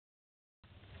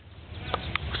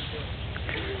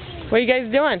What are you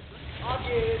guys doing?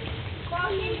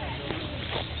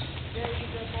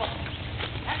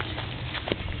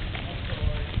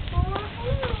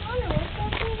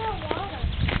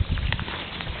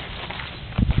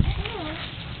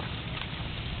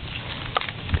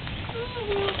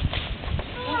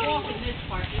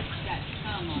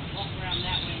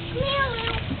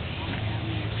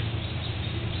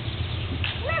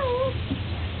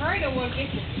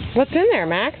 What's in there,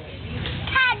 Max?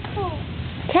 Tadpoles.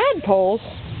 Tadpoles?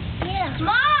 Yeah.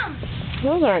 Mom!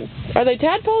 Those aren't. Are they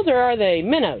tadpoles or are they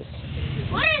minnows?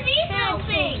 What are these little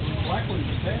things? Black one's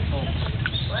a tadpole.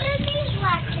 What are these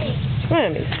black things?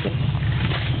 Let me see.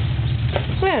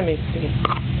 Let me see.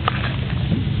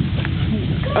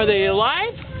 Are they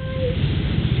alive?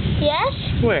 Yes.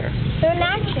 Where? They're in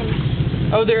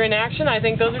action. Oh, they're in action? I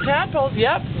think those are tadpoles.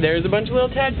 Yep, there's a bunch of little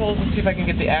tadpoles. Let's see if I can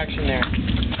get the action there.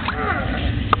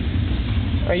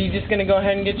 Are you just going to go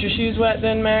ahead and get your shoes wet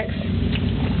then, Max?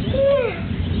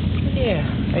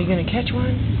 Yeah. Are you going to catch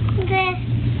one?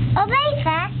 Oh, they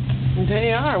fast.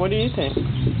 They are. What do you think?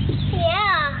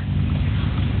 Yeah.